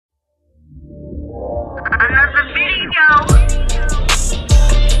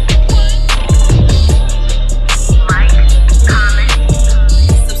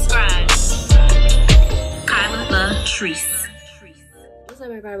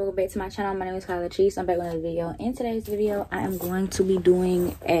welcome back to my channel. My name is Kyla Cheese. I'm back with another video. In today's video, I am going to be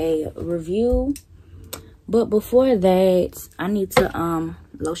doing a review, but before that, I need to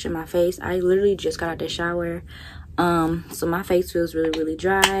lotion my face. I literally just got out the shower, so my face feels really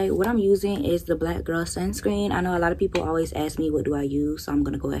dry. What I'm using is the Black Girl sunscreen. I know a lot of people always ask me what do I use, so I'm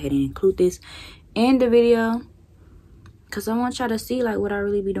gonna go ahead and include this in the video because I want y'all to see like what I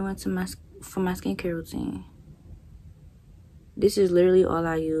really be doing to my skincare routine. This is literally all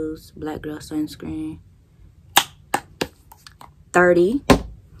I use. Black Girl sunscreen. 30.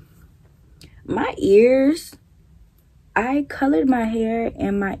 My ears, I colored my hair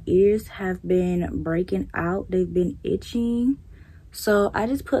and my ears have been breaking out. They've been itching. So I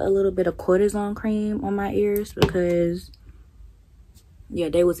just put a little bit of cortisone cream on my ears because, yeah,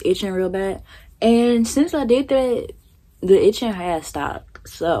 they was itching real bad. And since I did that, the itching has stopped.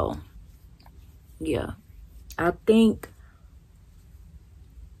 So, yeah. I think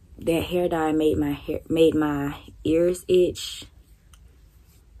that hair dye made my ears itch.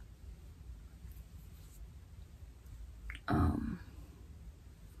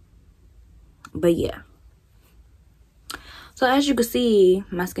 But yeah. So as you can see,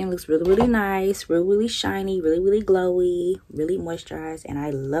 my skin looks really nice, really shiny, really glowy, really moisturized, and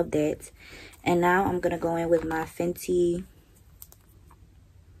I love that. And now I'm gonna go in with my Fenty,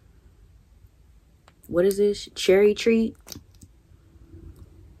 what is this? Cherry Treat.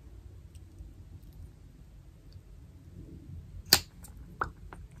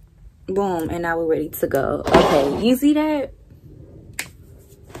 Boom, and now we're ready to go. Okay, you see that?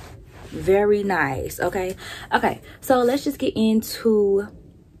 Very nice. Okay, so let's just get into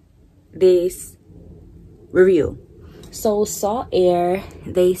this review. So Salt Air,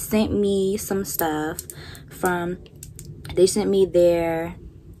 they sent me some stuff from, they sent me their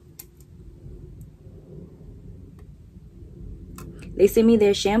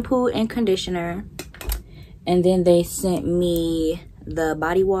shampoo and conditioner, and then they sent me the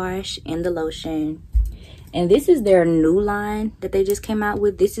body wash and the lotion. And this is their new line that they just came out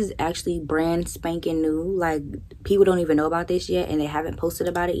with. This is actually brand spanking new. Like, people don't even know about this yet, and they haven't posted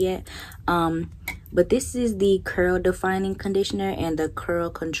about it yet. But this is the curl defining conditioner and the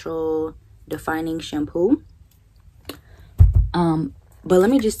curl control defining shampoo. But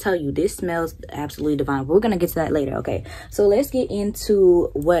let me just tell you, this smells absolutely divine. We're gonna get to that later. Okay, so let's get into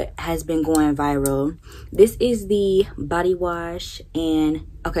what has been going viral. This is the body wash, and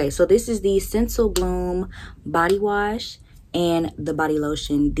okay, so this is the Sensual Bloom body wash and the body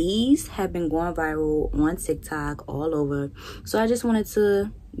lotion. These have been going viral on TikTok all over, so I just wanted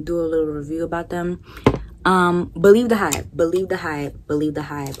to do a little review about them. Believe the hype, believe the hype, believe the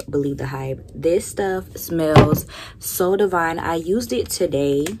hype, believe the hype. This stuff smells so divine. I used it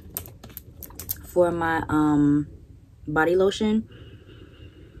today for my body lotion.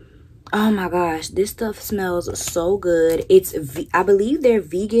 Oh my gosh, this stuff smells so good. It's I believe they're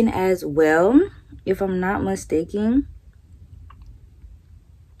vegan as well, if I'm not mistaken.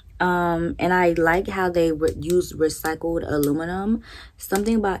 And I like how they use recycled aluminum.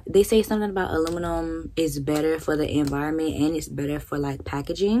 They say something about aluminum is better for the environment and it's better for like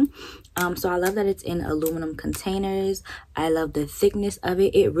packaging. So I love that it's in aluminum containers. I love the thickness of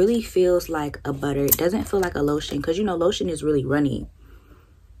it. It really feels like a butter. It doesn't feel like a lotion, because you know lotion is really runny.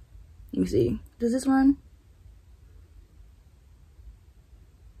 Let me see. Does this run?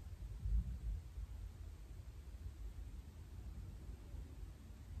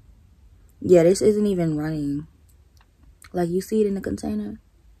 Yeah, this isn't even running. Like, you see it in the container.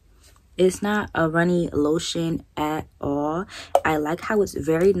 It's not a runny lotion at all. I like how it's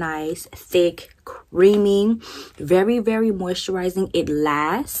very nice, thick, creamy, very moisturizing. It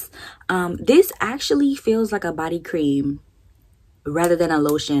lasts. This actually feels like a body cream rather than a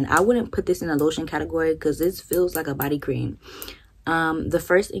lotion. I wouldn't put this in a lotion category because this feels like a body cream. The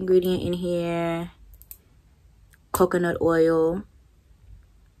first ingredient in here, coconut oil.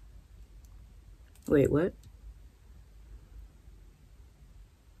 Wait, what?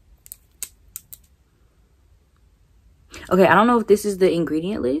 Okay, I don't know if this is the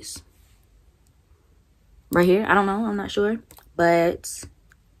ingredient list right here. I don't know. I'm not sure. But,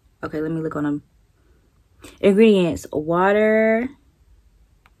 okay, let me look on them. Ingredients: water,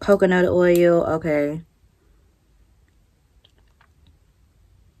 coconut oil. Okay.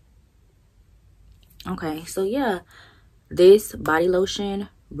 Okay, so yeah, this body lotion,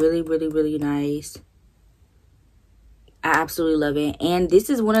 really nice. I absolutely love it. And this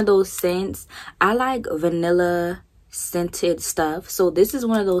is one of those scents. I like vanilla scented stuff, so this is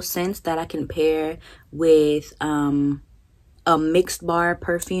one of those scents that I can pair with a mixed bar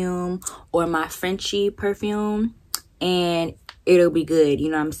perfume or my Frenchie perfume, and it'll be good. You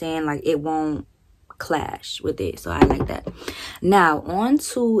know what I'm saying? Like, it won't clash with it. So I like that. Now on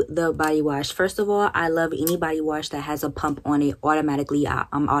to the body wash. First of all, I love any body wash that has a pump on it. Automatically,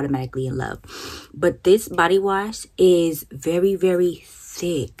 I'm automatically in love. But this body wash is very, very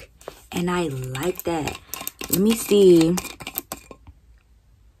thick, and I like that. Let me see.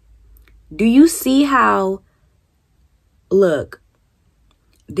 Do you see how, look,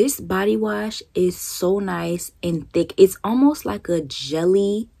 this body wash is so nice and thick. It's almost like a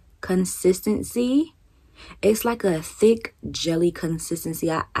jelly consistency. It's like a thick jelly consistency.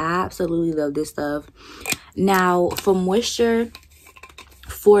 I absolutely love this stuff. Now, for moisture,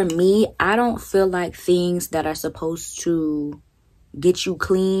 for me, I don't feel like things that are supposed to get you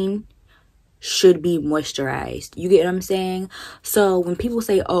clean should be moisturized. You get what I'm saying? So when people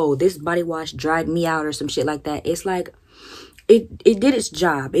say, oh, this body wash dried me out or some shit like that, it's like, it did its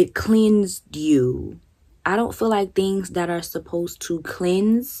job. It cleansed you. I don't feel like things that are supposed to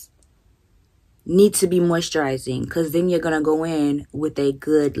cleanse need to be moisturizing, because then you're going to go in with a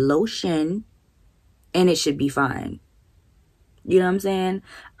good lotion and it should be fine. You know what I'm saying?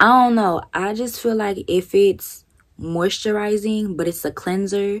 I don't know. I just feel like if it's moisturizing but it's a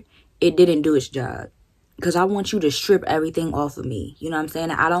cleanser, it didn't do its job. Because I want you to strip everything off of me. You know what I'm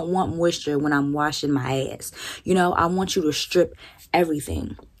saying? I don't want moisture when I'm washing my ass. You know, I want you to strip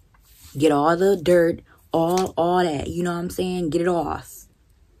everything. Get all the dirt, all that. You know what I'm saying? Get it off.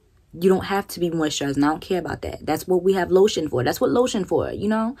 You don't have to be moisturized, and I don't care about that. That's what we have lotion for. That's what lotion for, you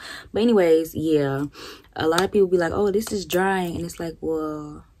know? But anyways, yeah. A lot of people be like, oh, this is drying. And it's like,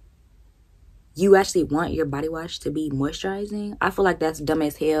 well, you actually want your body wash to be moisturizing? I feel like that's dumb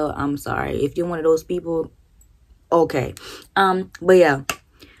as hell. I'm sorry. If you're one of those people, okay. But yeah,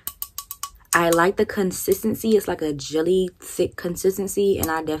 I like the consistency. It's like a jelly thick consistency,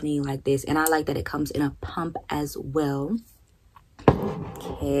 and I definitely like this. And I like that it comes in a pump as well.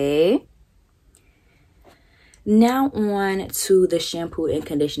 Okay. Now on to the shampoo and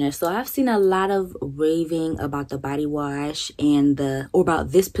conditioner. So I've seen a lot of raving about the body wash and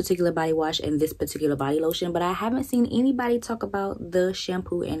about this particular body wash and this particular body lotion, but I haven't seen anybody talk about the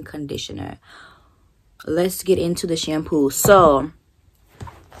shampoo and conditioner. Let's get into the shampoo. So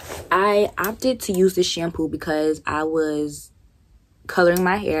I opted to use this shampoo because I was coloring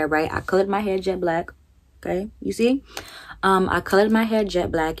my hair, right? I colored my hair jet black. Okay, you see? I colored my hair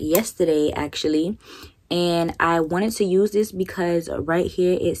jet black yesterday, actually. And I wanted to use this because right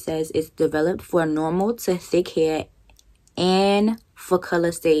here it says it's developed for normal to thick hair and for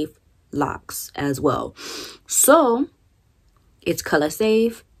color safe locks as well. So it's color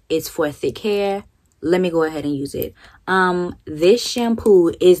safe, it's for thick hair. Let me go ahead and use it. This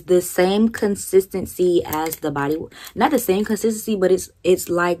shampoo is the same consistency as the body, not the same consistency, but it's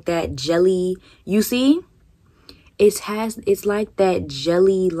like that jelly, you see? It's like that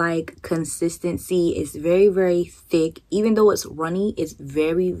jelly like consistency. It's very, very thick. Even though it's runny, it's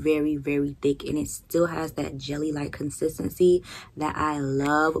very, very, very thick, and it still has that jelly like consistency that I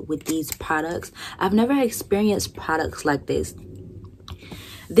love with these products. I've never experienced products like this.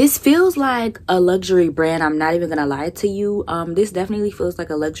 This feels like a luxury brand. I'm not even gonna lie to you. This definitely feels like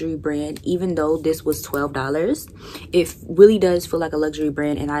a luxury brand, even though this was $12. It really does feel like a luxury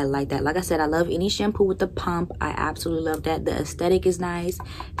brand, and I like that. Like I said, I love any shampoo with the pump. I absolutely love that. The aesthetic is nice.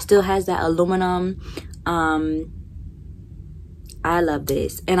 Still has that aluminum. I love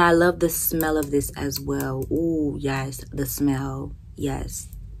this, and I love the smell of this as well. Ooh, yes, the smell. Yes.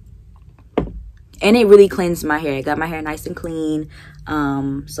 And it really cleansed my hair. It got my hair nice and clean.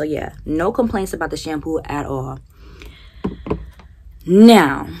 So yeah, no complaints about the shampoo at all.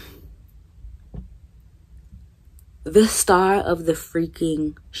 Now, the star of the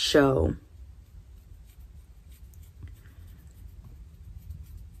freaking show.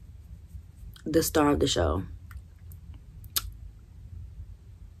 The star of the show.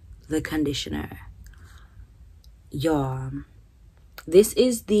 The conditioner. Y'all, this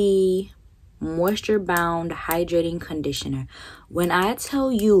is the Moisture Bound Hydrating Conditioner. When I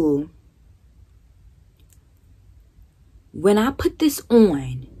tell you, when I put this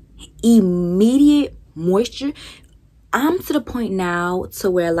on, immediate moisture. I'm to the point now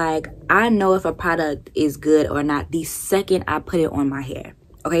to where, like, I know if a product is good or not the second I put it on my hair.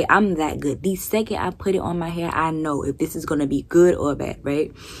 Okay, I'm that good. The second I put it on my hair, I know if this is gonna be good or bad,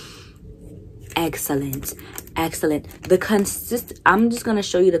 right? Excellent. Excellent. I'm just gonna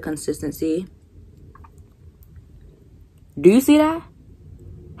show you the consistency. Do you see that?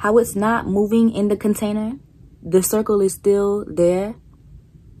 How it's not moving in the container? The circle is still there.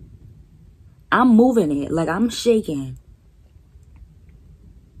 I'm moving it, like I'm shaking.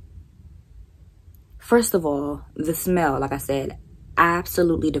 First of all, the smell, like I said,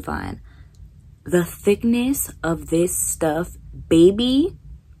 absolutely divine. The thickness of this stuff, baby,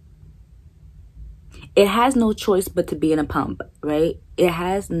 it has no choice but to be in a pump, right? It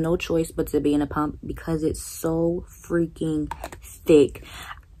has no choice but to be in a pump because it's so freaking thick.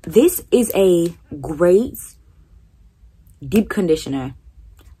 This is a great deep conditioner.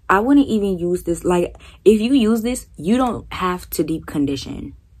 I wouldn't even use this. Like, if you use this, you don't have to deep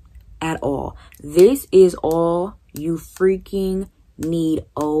condition at all. This is all you freaking need.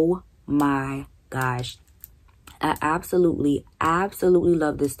 Oh my gosh. I absolutely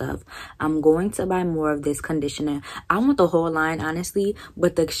love this stuff. I'm going to buy more of this conditioner. I want the whole line, honestly,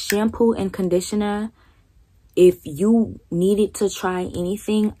 but the shampoo and conditioner, if you needed to try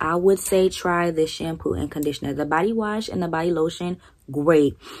anything, I would say try the shampoo and conditioner. The body wash and the body lotion,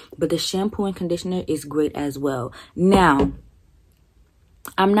 great, but the shampoo and conditioner is great as well. Now,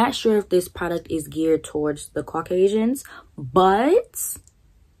 I'm not sure if this product is geared towards the Caucasians, but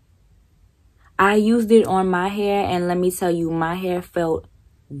I used it on my hair, and let me tell you, my hair felt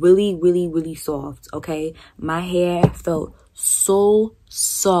really soft, okay? My hair felt so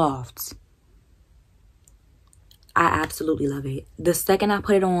soft. I absolutely love it. The second I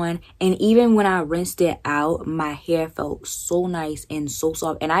put it on, and even when I rinsed it out, my hair felt so nice and so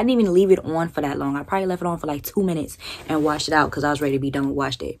soft. And I didn't even leave it on for that long. I probably left it on for like 2 minutes and washed it out because I was ready to be done with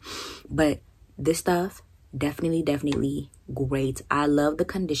washed it. But this stuff, definitely great. I love the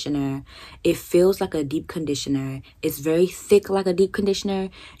conditioner. It feels like a deep conditioner. It's very thick like a deep conditioner.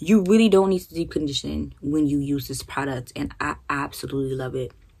 You really don't need to deep condition when you use this product, and I absolutely love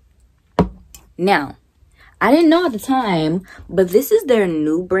it. Now, I didn't know at the time, but this is their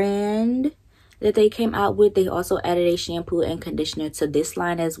new brand that they came out with. They also added a shampoo and conditioner to this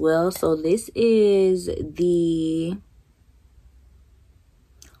line as well. So this is the...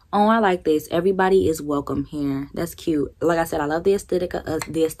 Oh, I like this. Everybody is welcome here. That's cute. Like I said, I love the aesthetic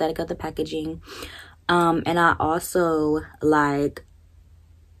of the packaging. And I also like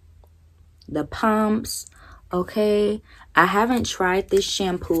the pumps. Okay. I haven't tried this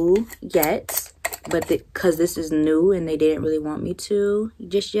shampoo yet, but because this is new and they didn't really want me to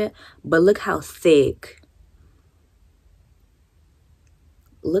just yet. But look how thick.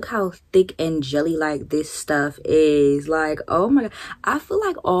 Look how thick and jelly-like this stuff is. Like, oh my god. I feel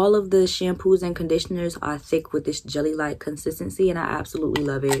like all of the shampoos and conditioners are thick with this jelly-like consistency, and I absolutely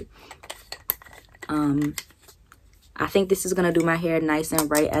love it. I think this is going to do my hair nice and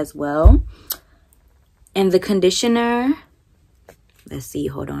right as well. And the conditioner, let's see,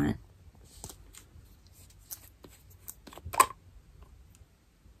 hold on.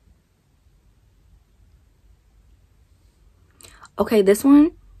 Okay, this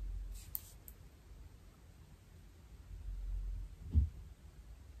one.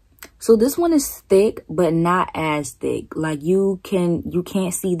 So this one is thick, but not as thick. Like you can't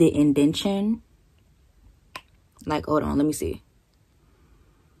see the indentation. Like, hold on, let me see.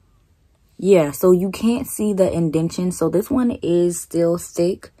 Yeah, so you can't see the indentation. So this one is still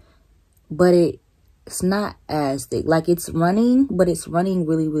thick, but it's not as thick. Like it's running, but it's running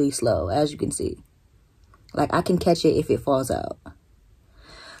really slow, as you can see. Like I can catch it if it falls out.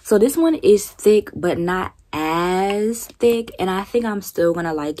 So this one is thick, but not as thick, and I think I'm still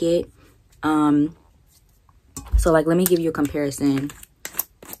gonna like it. So like, let me give you a comparison.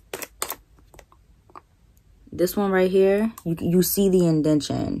 This one right here, you see the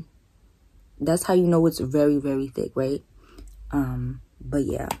indentation. That's how you know it's very thick, right? But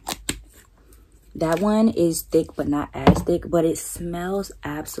yeah, that one is thick but not as thick, but it smells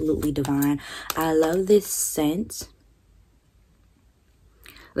absolutely divine. I love this scent.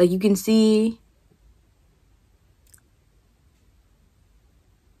 Like you can see,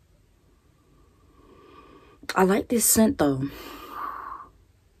 I like this scent though.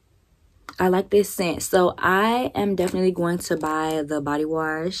 I like this scent. So I am definitely going to buy the body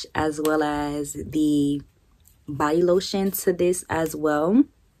wash as well as the body lotion to this as well.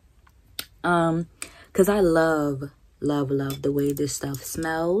 Because I love the way this stuff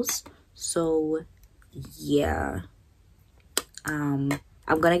smells. So yeah.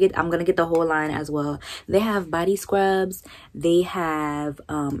 I'm gonna get the whole line as well. They have body scrubs. They have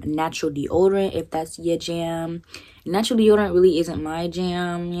natural deodorant if that's your jam. Natural deodorant really isn't my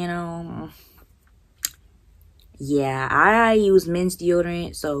jam, you know. Yeah, I use men's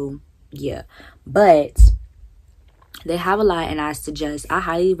deodorant, so yeah. But they have a lot, and I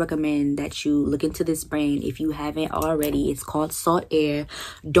highly recommend that you look into this brand if you haven't already. It's called Salt Air.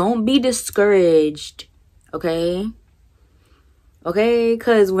 Don't be discouraged, okay? Okay,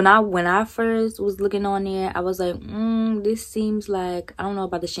 because when I first was looking on there, I was like, this seems like, I don't know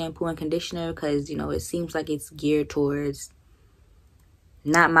about the shampoo and conditioner, because, you know, it seems like it's geared towards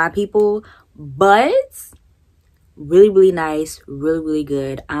not my people, but really, really nice, really, really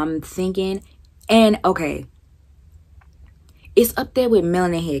good. I'm thinking, and okay, it's up there with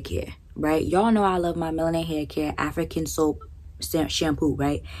Melanin Hair Care, right? Y'all know I love my Melanin Hair Care African soap shampoo,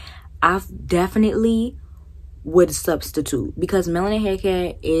 right? I've definitely would substitute, because Melanin Hair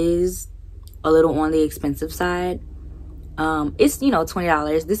Care is a little on the expensive side. It's, you know,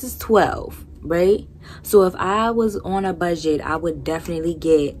 $20. This is $12, right? So if I was on a budget, I would definitely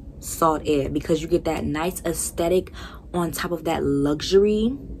get Salt Air, because you get that nice aesthetic on top of that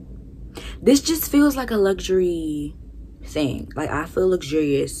luxury. This just feels like a luxury thing. Like, I feel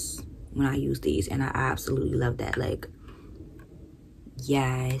luxurious when I use these, and I absolutely love that. Like,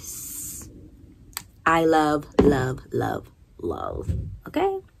 yes, I love, love, love, love.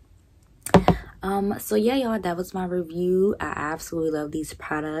 Okay. So yeah, y'all, that was my review. I absolutely love these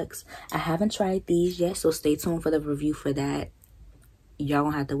products. I haven't tried these yet, so stay tuned for the review for that. Y'all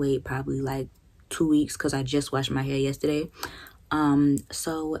gonna have to wait probably like 2 weeks, because I just washed my hair yesterday.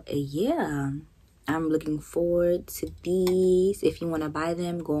 So yeah, I'm looking forward to these. If you want to buy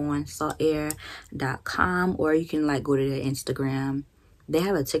them, go on saltair.com, or you can like go to their Instagram. They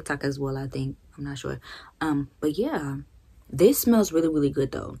have a TikTok as well, I think. I'm not sure. But yeah, this smells really, really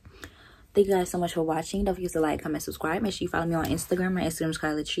good though. Thank you guys so much for watching. Don't forget to like, comment, subscribe. Make sure you follow me on Instagram. My Instagram is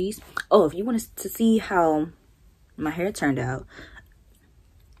Kyla Cheese. Oh, if you want to see how my hair turned out.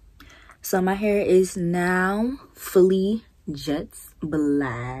 So my hair is now fully jet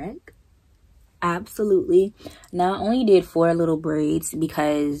black. Absolutely. Now I only did 4 little braids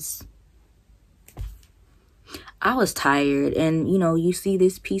because I was tired. And, you know, you see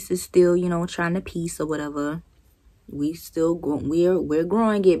this piece is still, you know, trying to piece or whatever. We still we're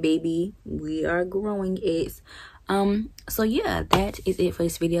growing it, baby. We are growing it. So yeah, that is it for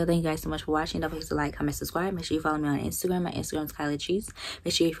this video. Thank you guys so much for watching. Don't forget to like, comment, subscribe. Make sure you follow me on Instagram. My Instagram is Kyla Cheese.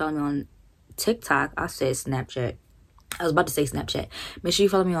 Make sure you follow me on TikTok. I said Snapchat. I was about to say Snapchat. Make sure you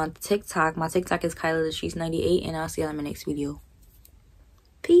follow me on TikTok. My TikTok is Kyla Cheese 98, and I'll see y'all in my next video.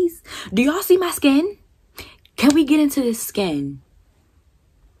 Peace. Do y'all see my skin? Can we get into this skin?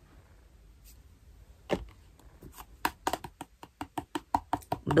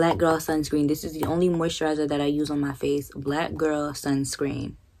 Black Girl Sunscreen. This is the only moisturizer that I use on my face. Black Girl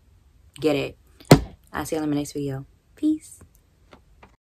Sunscreen. Get it. I'll see y'all in my next video. Peace.